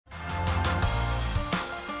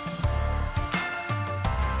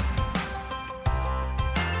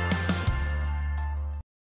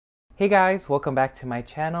Hey guys, welcome back to my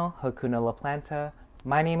channel, Hakuna La Planta.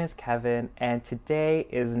 My name is Kevin, and today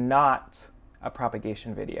is not a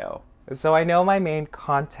propagation video. So I know my main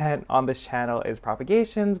content on this channel is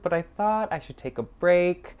propagations, but I thought I should take a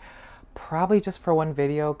break, probably just for one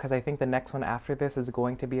video, because I think the next one after this is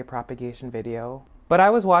going to be a propagation video. But I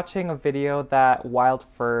was watching a video that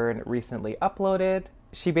WILDFERN recently uploaded.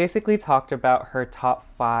 She basically talked about her top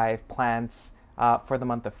 5 plants for the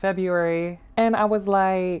month of February, and I was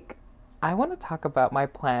like, I want to talk about my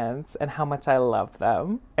plants and how much I love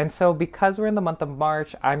them. And so because we're in the month of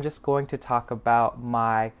March, I'm just going to talk about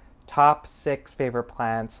my top 6 favorite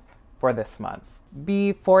plants for this month.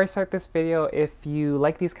 Before I start this video, if you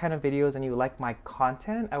like these kind of videos and you like my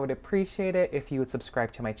content, I would appreciate it if you would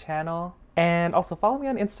subscribe to my channel. And also follow me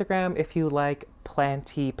on Instagram if you like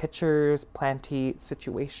planty pictures, planty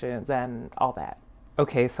situations, and all that.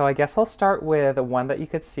 Okay, so I guess I'll start with the one that you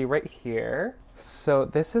could see right here. So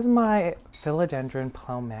this is my Philodendron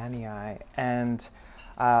Plowmanii, and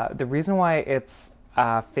the reason why it's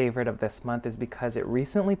a favorite of this month is because it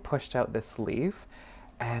recently pushed out this leaf,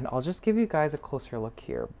 and I'll just give you guys a closer look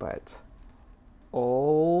here, but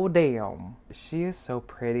oh damn, she is so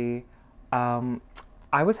pretty.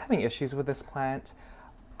 I was having issues with this plant.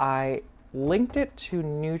 I linked it to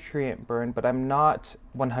nutrient burn, but I'm not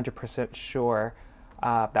 100% sure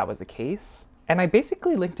that was the case. And I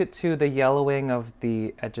basically linked it to the yellowing of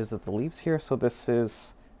the edges of the leaves here. So this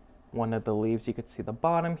is one of the leaves. You could see the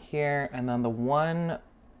bottom here. And then the one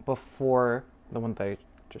before, the one that I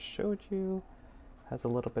just showed you, has a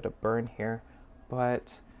little bit of burn here.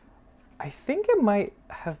 But I think it might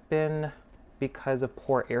have been because of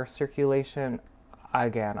poor air circulation.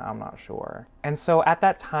 Again, I'm not sure. And so at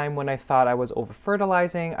that time when I thought I was over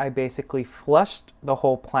fertilizing, I basically flushed the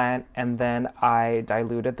whole plant and then I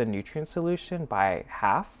diluted the nutrient solution by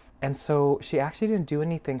half. And so she actually didn't do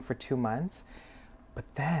anything for 2 months, but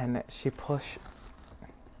then she pushed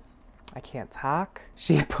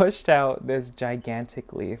out this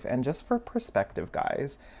gigantic leaf. And just for perspective,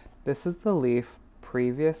 guys, this is the leaf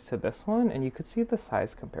previous to this one, and you could see the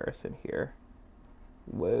size comparison here.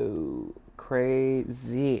 Whoa,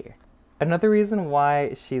 crazy. Another reason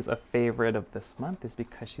why she's a favorite of this month is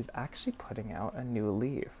because she's actually putting out a new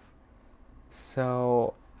leaf.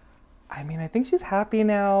 So, I mean, I think she's happy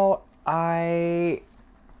now. I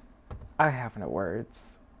have no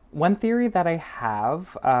words. One theory that I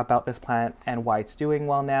have about this plant and why it's doing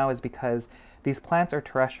well now is because these plants are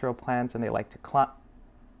terrestrial plants and they like to climb.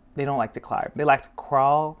 They don't like to climb, they like to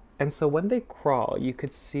crawl. And so when they crawl, you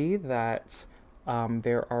could see that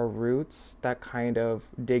there are roots that kind of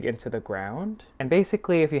dig into the ground. And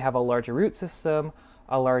basically, if you have a larger root system,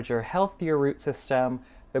 a larger, healthier root system,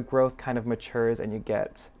 the growth kind of matures and you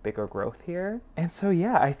get bigger growth here. And so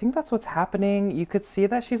yeah, I think that's what's happening. You could see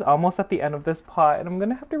that she's almost at the end of this pot, and I'm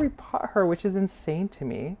gonna have to repot her, which is insane to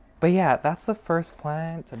me. But yeah, that's the first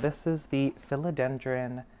plant. This is the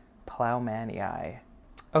Philodendron Plowmanii.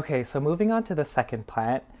 Okay, so moving on to the second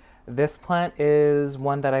plant. This plant is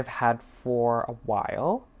one that I've had for a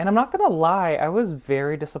while, and I'm not gonna lie, I was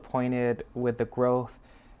very disappointed with the growth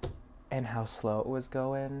and how slow it was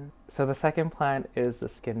going. So the second plant is the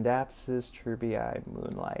Scindapsus Treubii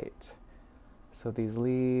Moonlight. So these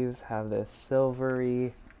leaves have this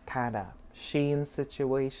silvery kind of sheen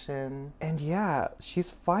situation. And yeah,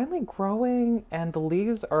 she's finally growing, and the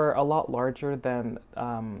leaves are a lot larger than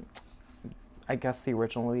I guess the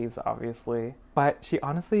original leaves, obviously. But she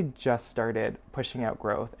honestly just started pushing out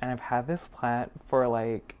growth, and I've had this plant for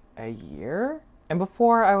like a year. And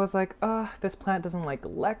before I was like, this plant doesn't like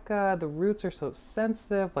LECA, the roots are so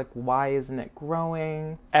sensitive, like why isn't it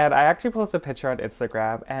growing? And I actually posted a picture on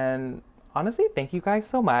Instagram, and honestly, thank you guys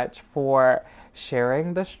so much for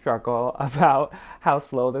sharing the struggle about how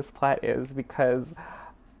slow this plant is, because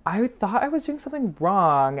I thought I was doing something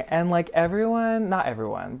wrong, and like everyone, not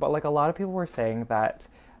everyone, but like a lot of people were saying that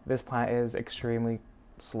this plant is extremely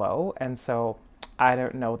slow, and so I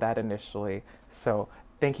didn't know that initially. So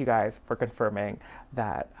thank you guys for confirming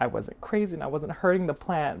that I wasn't crazy and I wasn't hurting the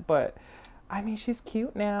plant. But I mean, she's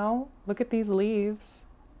cute now. Look at these leaves.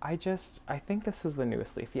 I think this is the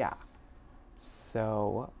newest leaf, yeah.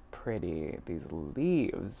 So pretty, these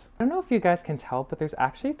leaves. I don't know if you guys can tell, but there's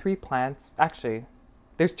actually 3 plants,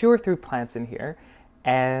 there's 2 or 3 plants in here,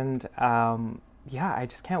 and yeah, I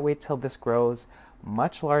just can't wait till this grows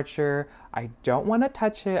much larger. I don't want to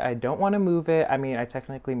touch it. I don't want to move it. I mean, I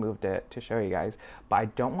technically moved it to show you guys, but I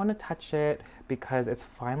don't want to touch it because it's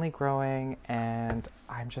finally growing, and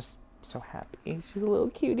I'm just so happy. She's a little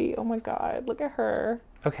cutie. Oh my god, look at her.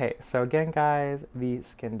 Okay, so again, guys, the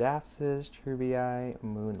Scindapsus Treubii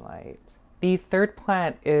Moonlight. The third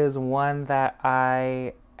plant is one that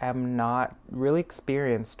I am not really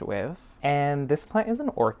experienced with. And this plant is an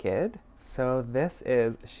orchid. So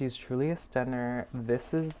she's truly a stunner.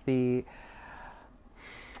 This is the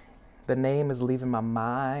name is leaving my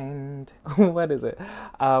mind. What is it?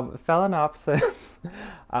 Phalaenopsis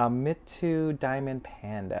Mituo Diamond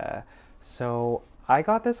Panda. So I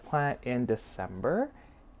got this plant in December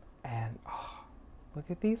and oh,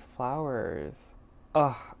 look at these flowers.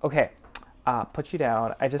 Oh, okay. Put you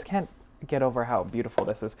down. I just can't get over how beautiful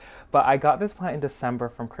this is. But I got this plant in December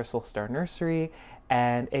from Crystal Star Nursery,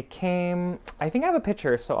 and it came, I think I have a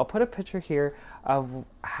picture, so I'll put a picture here of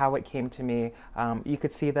how it came to me. You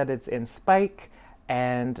could see that it's in spike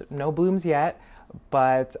and no blooms yet,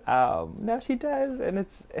 but now she does, and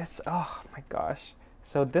it's oh my gosh.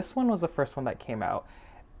 So this one was the first one that came out,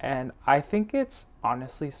 and I think it's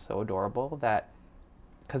honestly so adorable that,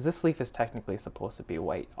 because this leaf is technically supposed to be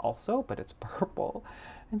white also, but it's purple.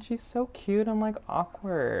 And she's so cute. I'm like,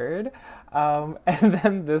 awkward. And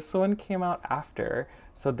then this one came out after.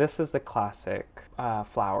 So this is the classic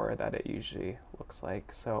flower that it usually looks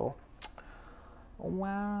like. So,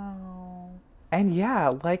 wow. And yeah,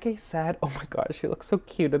 like I said, oh my gosh, she looks so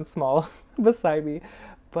cute and small beside me.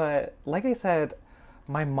 But like I said,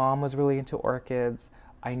 my mom was really into orchids.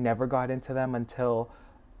 I never got into them until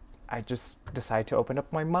I just decided to open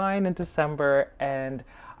up my mind in December, and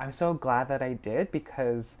I'm so glad that I did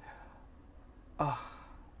because,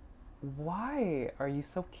 why are you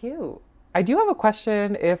so cute? I do have a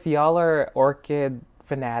question if y'all are orchid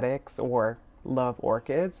fanatics or love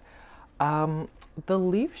orchids. The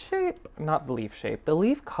leaf shape, not the leaf shape, the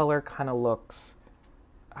leaf color kind of looks,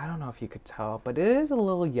 I don't know if you could tell, but it is a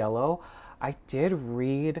little yellow. I did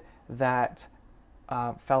read that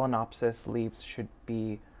Phalaenopsis leaves should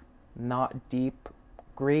be not deep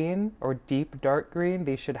green or deep dark green.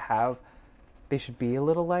 They should be a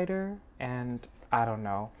little lighter, and I don't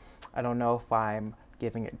know if I'm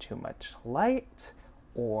giving it too much light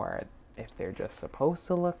or if they're just supposed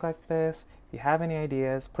to look like this. If you have any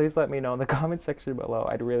ideas, please let me know in the comment section below.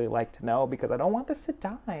 I'd really like to know because I don't want this to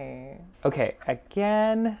die. Okay,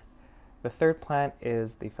 again, the third plant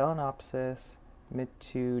is the Phalaenopsis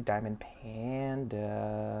Mituo Diamond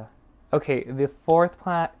Panda. Okay, the fourth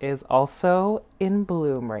plant is also in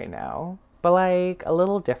bloom right now, but like a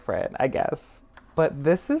little different, I guess. But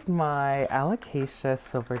this is my Alocasia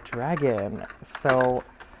Silver Dragon. So,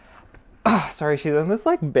 sorry, she's in this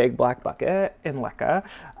like big black bucket in LECA,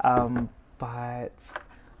 but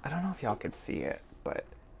I don't know if y'all could see it, but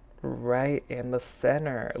right in the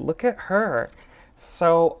center, look at her.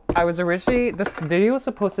 So I was originally, this video was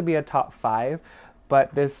supposed to be a top 5,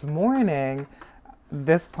 but this morning,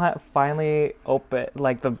 this plant finally opened,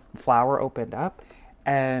 like the flower opened up.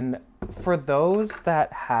 And for those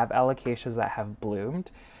that have alocasias that have bloomed,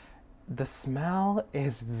 the smell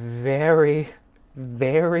is very,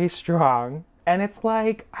 very strong. And it's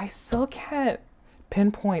like, I still can't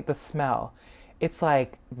pinpoint the smell. It's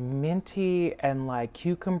like minty and like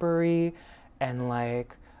cucumbery and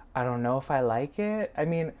like, I don't know if I like it. I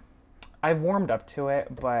mean, I've warmed up to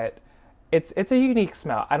it, but it's a unique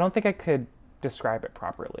smell. I don't think I could describe it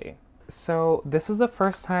properly. So this is the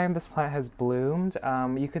first time this plant has bloomed.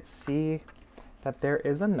 You could see that there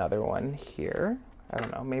is another one here. I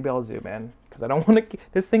don't know, maybe I'll zoom in because I don't want to,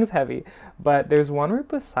 this thing's heavy, but there's one right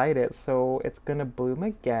beside it. So it's gonna bloom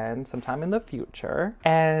again sometime in the future.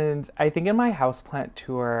 And I think in my houseplant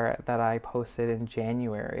tour that I posted in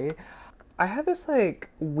January, I had this like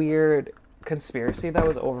weird conspiracy that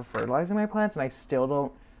was over fertilizing my plants, and I still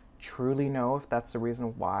don't truly know if that's the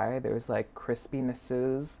reason why there's like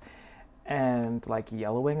crispinesses and like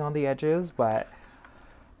yellowing on the edges. But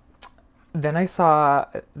then I saw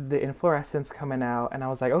the inflorescence coming out and I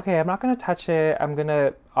was like, okay, I'm not gonna touch it. I'm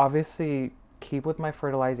gonna obviously keep with my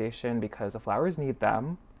fertilization because the flowers need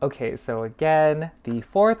them. Okay, so again, the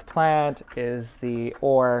fourth plant is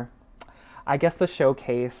I guess the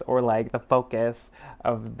showcase or like the focus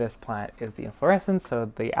of this plant is the inflorescence.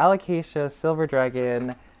 So the Alocasia Silver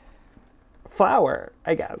Dragon flower,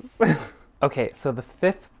 I guess. Okay, so the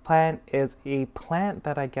fifth plant is a plant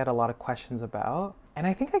that I get a lot of questions about. And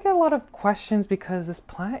I think I get a lot of questions because this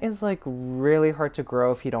plant is like really hard to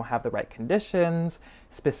grow if you don't have the right conditions,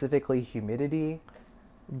 specifically humidity.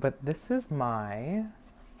 But this is my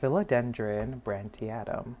Philodendron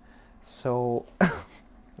Brandtianum. So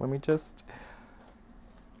let me just,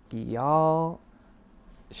 y'all,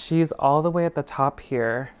 she's all the way at the top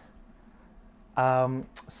here.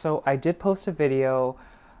 So I did post a video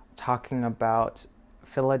talking about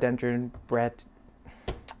Philodendron Brandtianum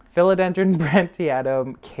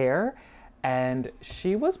care, And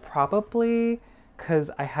she was probably, because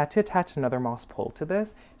I had to attach another moss pole to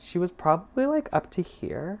this, she was probably like up to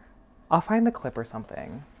here. I'll find the clip or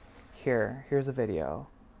something. Here's a video.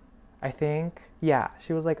 I think, yeah,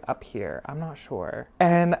 she was like up here. I'm not sure.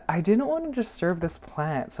 And I didn't want to disturb this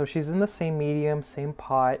plant. So she's in the same medium, same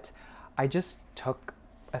pot. I just took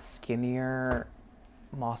a skinnier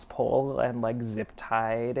moss pole and like zip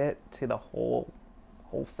tied it to the whole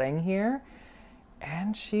thing here.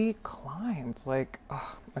 And she climbed like,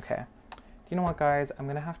 oh, okay. Do you know what, guys? I'm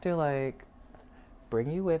gonna have to like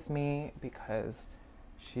bring you with me because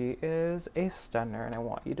she is a stunner and I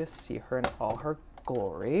want you to see her in all her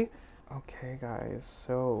glory. Okay, guys,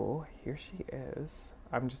 so here she is.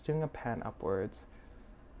 I'm just doing a pan upwards.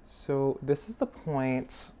 So this is the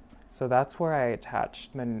point. So that's where I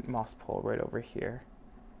attached the moss pole right over here.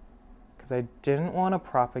 Because I didn't want to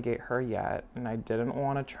propagate her yet, and I didn't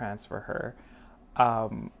want to transfer her.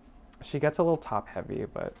 She gets a little top heavy,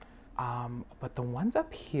 but the ones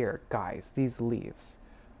up here, guys, these leaves,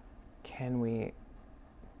 can we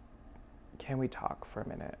talk for a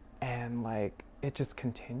minute? And like, it just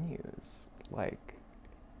continues. Like,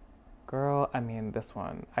 girl, I mean, this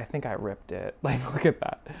one, I think I ripped it. Like, look at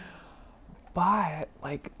that. But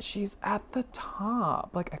like, she's at the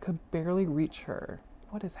top. Like, I could barely reach her.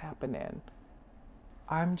 What is happening?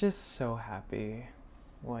 I'm just so happy.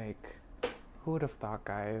 Like, who would have thought,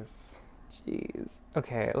 guys? Jeez.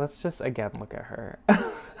 Okay, let's just again look at her.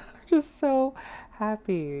 I'm just so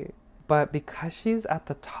happy. But because she's at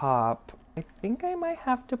the top, I think I might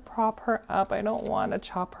have to prop her up. I don't want to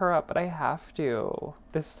chop her up, but I have to.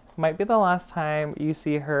 This might be the last time you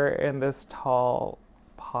see her in this tall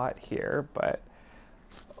pot here, but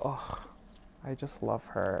oh, I just love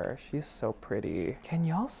her. She's so pretty. Can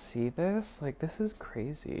y'all see this? Like, this is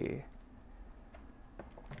crazy.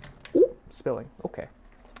 Ooh, spilling. Okay.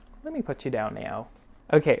 Let me put you down now.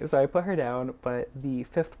 Okay, so I put her down, but the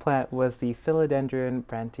fifth plant was the Philodendron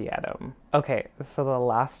Brandtianum. Okay, so the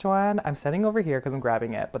last one, I'm standing over here because I'm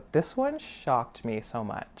grabbing it, but this one shocked me so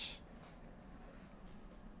much.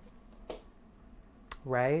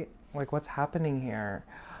 Right? Like, what's happening here?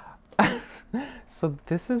 So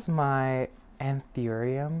this is my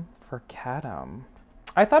Anthurium Furcatum.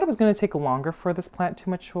 I thought it was going to take longer for this plant to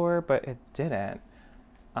mature, but it didn't.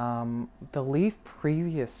 The leaf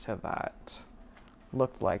previous to that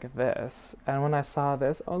looked like this, and when I saw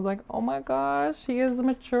this, I was like, oh my gosh, she is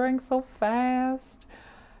maturing so fast.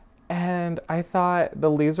 And I thought the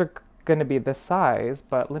leaves were going to be this size,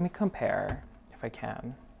 but let me compare if I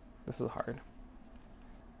can. This is hard.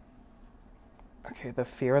 Okay, the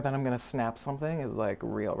fear that I'm going to snap something is like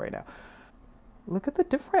real right now. Look at the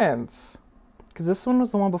difference, because this one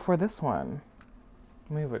was the one before this one.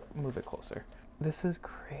 Move it closer. This is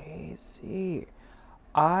crazy.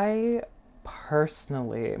 I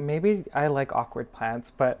personally, maybe I like awkward plants,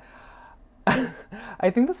 but I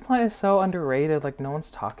think this plant is so underrated. Like, no one's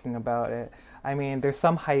talking about it. I mean, there's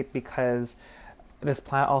some hype because this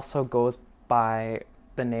plant also goes by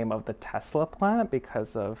the name of the Tesla plant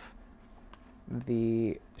because of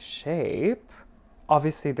the shape.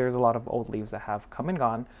 Obviously, there's a lot of old leaves that have come and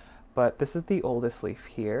gone, but this is the oldest leaf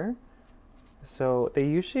here. So they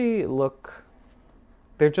usually look,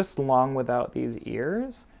 they're just long without these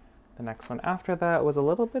ears. The next one after that was a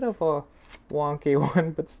little bit of a wonky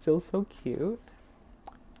one, but still so cute.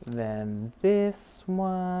 Then this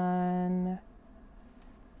one,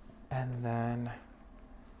 and then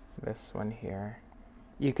this one here.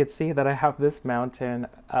 You could see that I have this mountain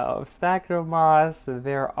of sphagnum moss.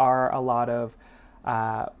 There are a lot of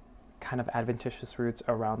kind of adventitious roots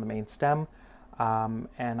around the main stem,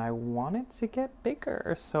 and I want it to get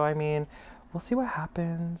bigger. So I mean, we'll see what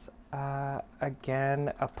happens.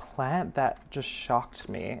 Again, a plant that just shocked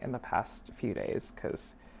me in the past few days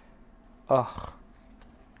because, oh,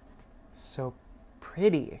 so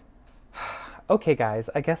pretty. Okay, guys,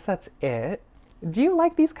 I guess that's it. Do you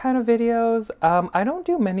like these kind of videos? I don't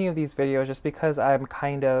do many of these videos just because I'm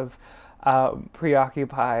kind of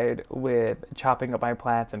preoccupied with chopping up my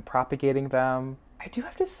plants and propagating them. I do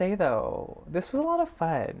have to say though, this was a lot of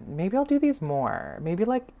fun. Maybe I'll do these more. Maybe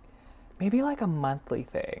like a monthly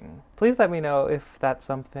thing. Please let me know if that's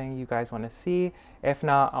something you guys want to see. If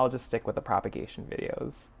not, I'll just stick with the propagation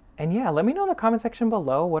videos. And yeah, let me know in the comment section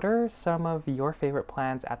below, what are some of your favorite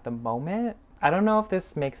plants at the moment? I don't know if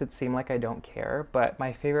this makes it seem like I don't care, but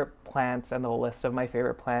my favorite plants and the list of my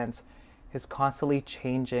favorite plants is constantly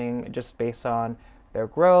changing just based on their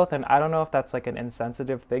growth. And I don't know if that's like an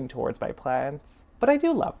insensitive thing towards my plants, but I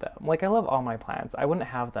do love them. Like, I love all my plants. I wouldn't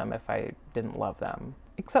have them if I didn't love them.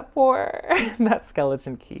 Except for that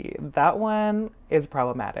skeleton key. That one is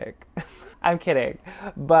problematic. I'm kidding.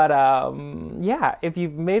 But yeah, if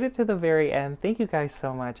you've made it to the very end, thank you guys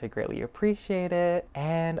so much. I greatly appreciate it.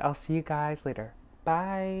 And I'll see you guys later.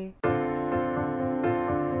 Bye.